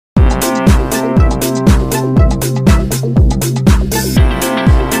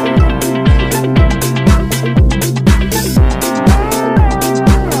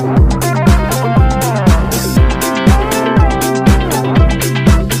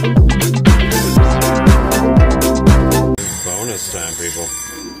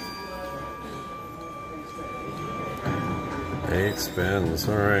spins.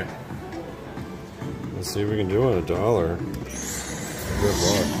 Alright. Let's see if we can do it. $1. Good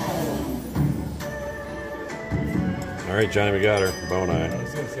luck. Alright, Johnny, we got her. Boni.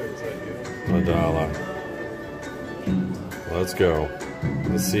 $1. Let's go.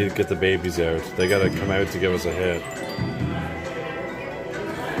 Let's see, get the babies out. They gotta come out to give us a hit.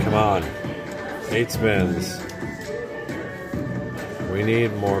 Come on. 8 spins. We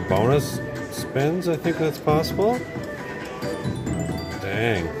need more bonus spins. I think that's possible.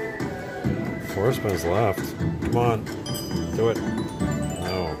 Dang. 4 spins left. Come on. Do it.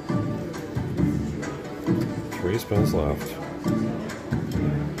 No. 3 spins left.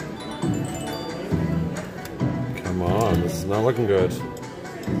 Come on. This is not looking good.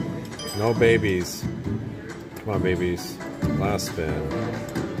 No babies. Come on, babies. Last spin.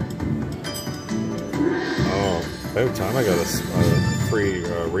 Oh, about time I got a free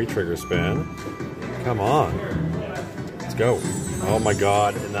re-trigger spin. Come on. Let's go. Oh my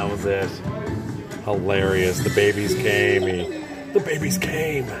god, and that was it. Hilarious. The babies came. The babies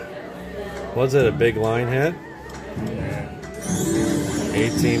came. Was it a big line hit?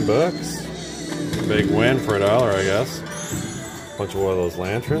 18 bucks. Big win for $1, I guess. Bunch of one of those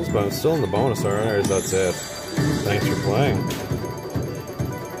lanterns, but I'm still in the bonus. Alright, that's it. Thanks for playing.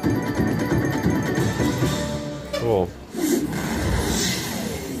 Cool.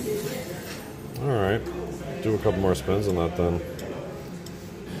 Alright. Do a couple more spins on that then.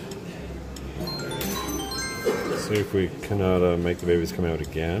 See if we cannot make the babies come out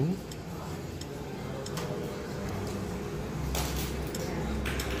again.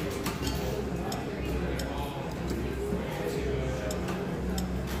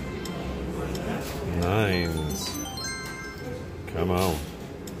 Nines. Come on.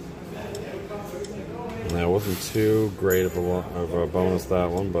 And that wasn't too great of a bonus, that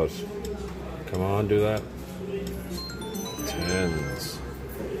one, but come on, do that. 10s.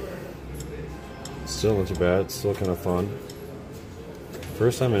 Still not too bad. It's still kind of fun.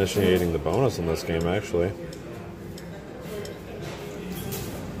 First time initiating the bonus in this game, actually.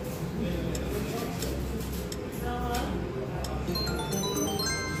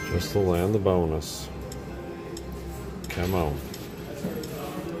 Just to land the bonus. Come on.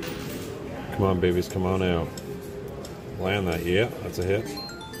 Come on, babies, come on out. Land that. Yeah, that's a hit.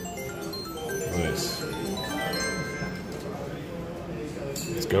 Nice.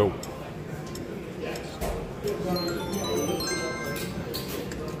 Let's go.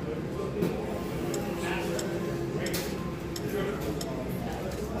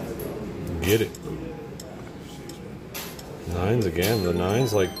 Get it. 9s again. The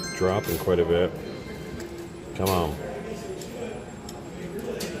 9s like dropping quite a bit. Come on.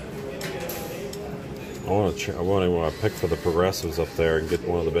 I want to pick for the progressives up there and get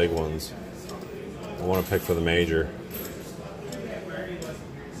one of the big ones. I want to pick for the major.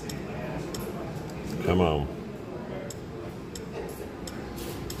 Come on.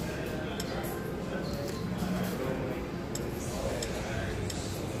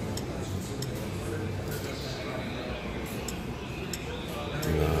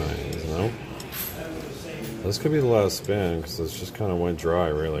 Nice. No. This could be the last spin because this just kind of went dry,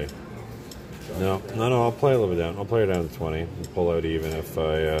 really. No, I'll play a little bit down. I'll play it down to 20 and pull out even if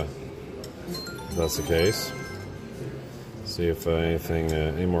that's the case. See if anything,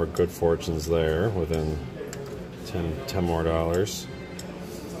 any more good fortunes there within 10 more dollars.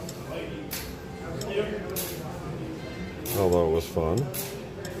 Although it was fun.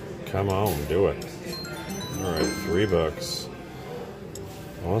 Come on, do it. Alright, $3.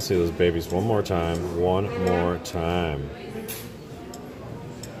 I want to see those babies one more time. One more time.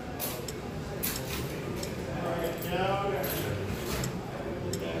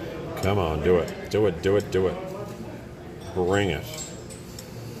 Come on, do it. Do it, do it, do it. Bring it.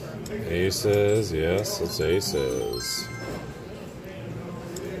 Aces, yes, it's aces.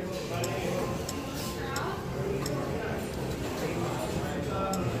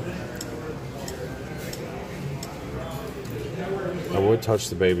 I would touch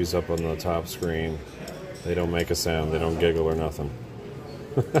the babies up on the top screen. They don't make a sound, they don't giggle or nothing.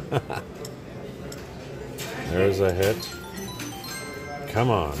 There's a hit. Come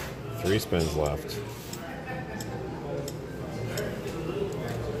on. 3 spins left.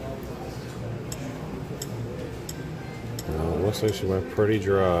 Well, it looks like she went pretty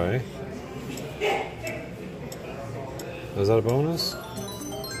dry. Is that a bonus?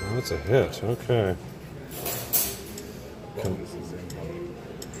 Oh, that's a hit. Okay.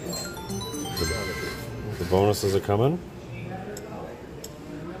 The bonuses are coming.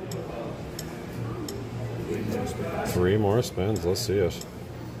 3 more spins. Let's see it.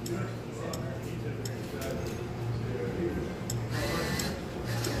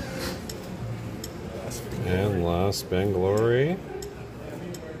 last spin, Glory.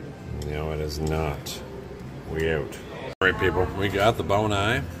 No, it is not. We out. Alright, people, we got the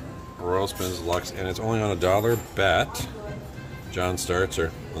Bone-Eye Royal Spins Deluxe, and it's only on $1 bet. John starts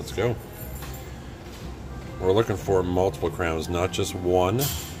her. Let's go. We're looking for multiple crowns, not just one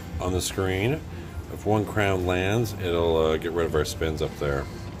on the screen. If one crown lands, it'll get rid of our spins up there.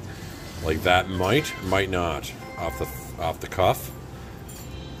 Like that might not. Off the cuff.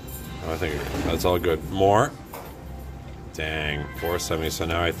 I think that's all good. More. Dang, 470. So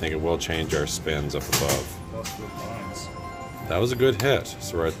now I think it will change our spins up above. That's good lines. That was a good hit.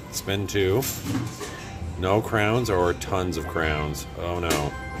 So we're at spin 2. No crowns or tons of crowns. Oh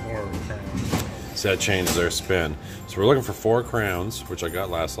no. More crowns. So that changes our spin. So we're looking for 4 crowns, which I got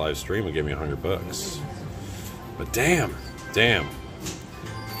last live stream and gave me $100. But damn.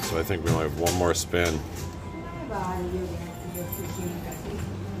 So I think we only have one more spin.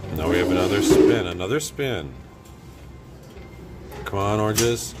 Now we have another spin. Come on,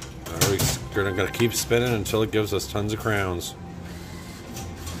 oranges. We're gonna keep spinning until it gives us tons of crowns.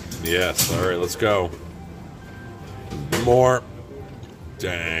 Yes, alright, let's go. More.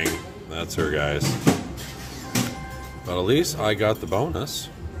 Dang. That's her, guys. But at least I got the bonus.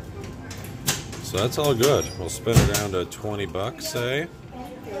 So that's all good. We'll spin her down to 20 bucks, say.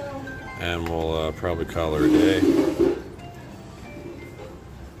 And we'll probably call her a day.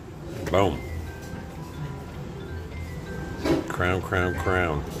 Boom. Crown.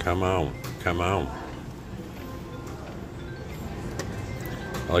 Come on.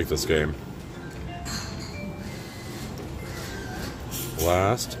 I like this game.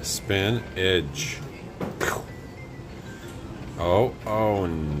 Last spin, edge. Oh,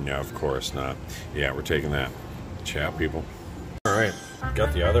 no, of course not. Yeah, we're taking that. Ciao, people. Alright,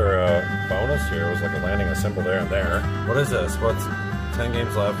 got the other bonus here. It was like a landing a symbol there and there. What is this? What's 10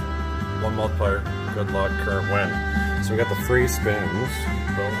 games left? 1 multiplier. Good luck, current win. So we got the free spins.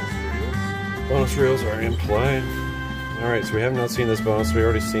 Bonus reels are in play. Alright, so we have not seen this bonus. We've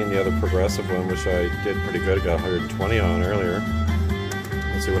already seen the other progressive one, which I did pretty good. I got 120 on earlier.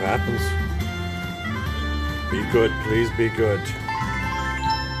 Let's see what happens. Be good, please be good.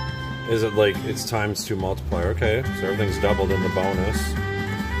 Is it like it's times 2 multiplier? Okay, so everything's doubled in the bonus.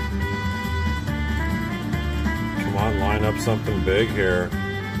 Come on, line up something big here.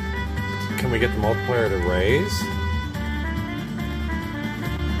 Can we get the multiplier to raise?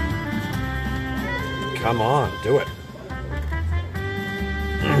 Come on, do it.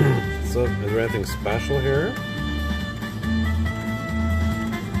 So, is there anything special here?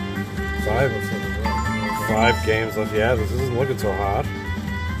 5 games left. Yeah, this isn't looking so hot.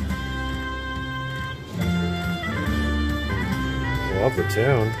 Love the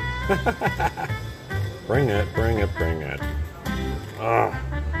tune. Bring it. Ah.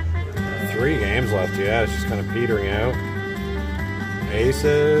 3 games left. Yeah, it's just kind of petering out.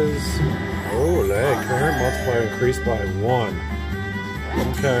 Aces. Oh, current multiplier increased by 1.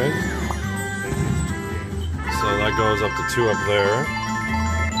 Okay. So that goes up to 2 up there.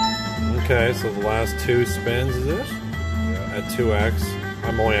 Okay, so the last 2 spins, is it? Yeah. At 2x.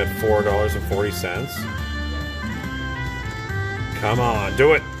 I'm only at $4.40. Come on,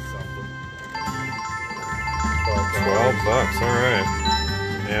 do it! 12 bucks, alright.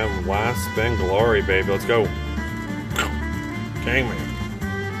 And last spin, Glory, baby. Let's go. King me.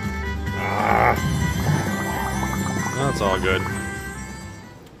 Ah. That's all good.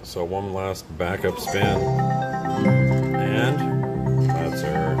 So one last backup spin. And that's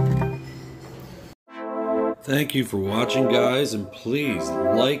her. Thank you for watching, guys, and please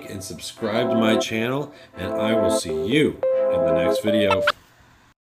like and subscribe to my channel, and I will see you in the next video.